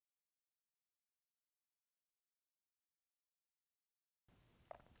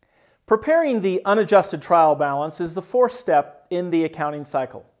Preparing the unadjusted trial balance is the fourth step in the accounting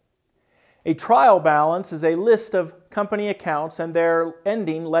cycle. A trial balance is a list of company accounts and their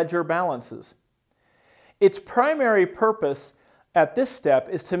ending ledger balances. Its primary purpose at this step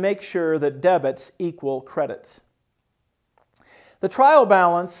is to make sure that debits equal credits. The trial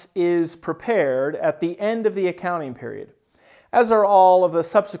balance is prepared at the end of the accounting period, as are all of the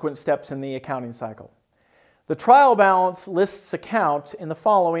subsequent steps in the accounting cycle. The trial balance lists accounts in the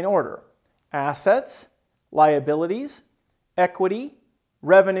following order: assets, liabilities, equity,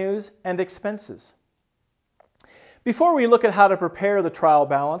 revenues, and expenses. Before we look at how to prepare the trial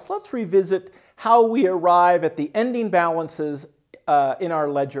balance, let's revisit how we arrive at the ending balances in our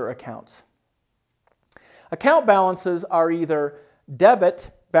ledger accounts. Account balances are either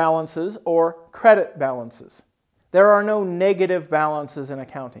debit balances or credit balances. There are no negative balances in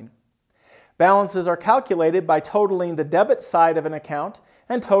accounting. Balances are calculated by totaling the debit side of an account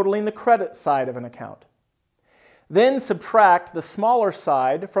and totaling the credit side of an account. Then subtract the smaller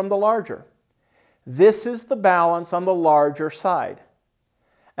side from the larger. This is the balance on the larger side.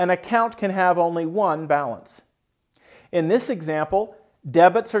 An account can have only one balance. In this example,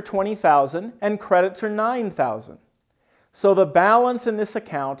 debits are $20,000 and credits are $9,000. So the balance in this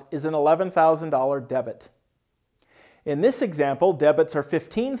account is an $11,000 debit. In this example, debits are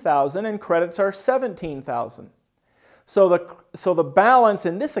 $15,000 and credits are $17,000. So the balance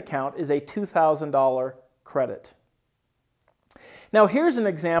in this account is a $2,000 credit. Now here's an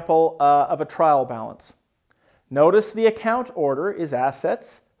example of a trial balance. Notice the account order is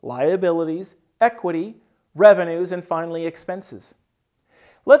assets, liabilities, equity, revenues, and finally expenses.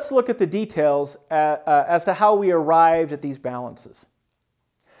 Let's look at the details as to how we arrived at these balances.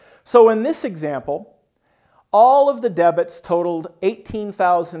 So in this example, all of the debits totaled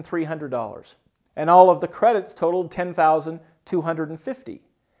 $18,300 and all of the credits totaled $10,250.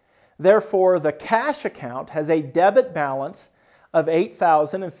 Therefore, the cash account has a debit balance of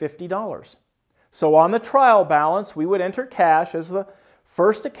 $8,050. So on the trial balance, we would enter cash as the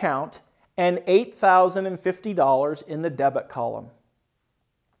first account and $8,050 in the debit column.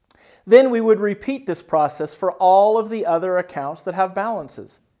 Then we would repeat this process for all of the other accounts that have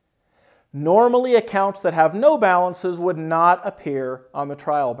balances. Normally, accounts that have no balances would not appear on the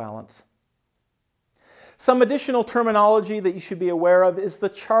trial balance. Some additional terminology that you should be aware of is the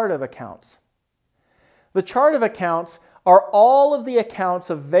chart of accounts. The chart of accounts are all of the accounts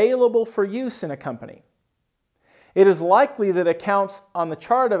available for use in a company. It is likely that accounts on the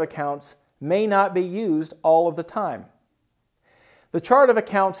chart of accounts may not be used all of the time. The chart of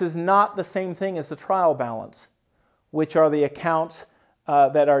accounts is not the same thing as the trial balance, which are the accounts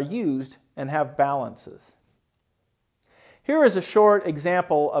that are used and have balances. Here is a short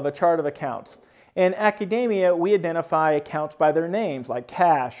example of a chart of accounts. In academia, we identify accounts by their names, like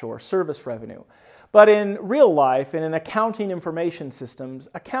cash or service revenue. But in real life, and in accounting information systems,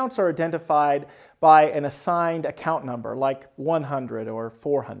 accounts are identified by an assigned account number, like 100 or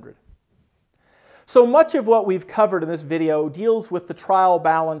 400. So much of what we've covered in this video deals with the trial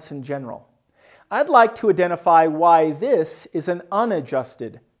balance in general. I'd like to identify why this is an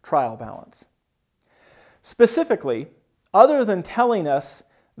unadjusted trial balance. Specifically, other than telling us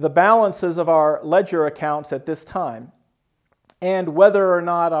the balances of our ledger accounts at this time and whether or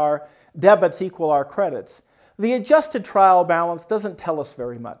not our debits equal our credits, the adjusted trial balance doesn't tell us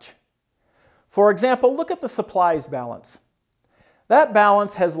very much. For example, look at the supplies balance. That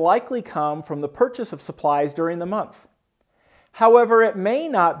balance has likely come from the purchase of supplies during the month. However, it may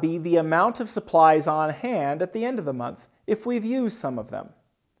not be the amount of supplies on hand at the end of the month if we've used some of them.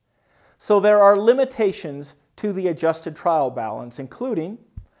 So there are limitations to the adjusted trial balance, including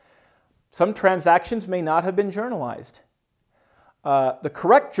some transactions may not have been journalized. The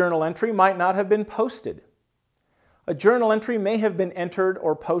correct journal entry might not have been posted. A journal entry may have been entered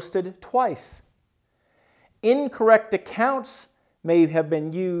or posted twice. Incorrect accounts may have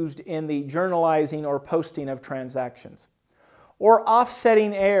been used in the journalizing or posting of transactions. Or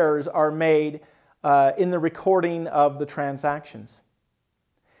offsetting errors are made in the recording of the transactions.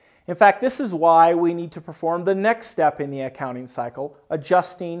 In fact, this is why we need to perform the next step in the accounting cycle,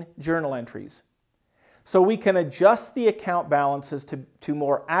 adjusting journal entries. So we can adjust the account balances to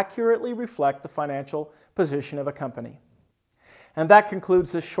more accurately reflect the financial position of a company. And that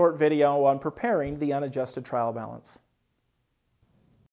concludes this short video on preparing the unadjusted trial balance.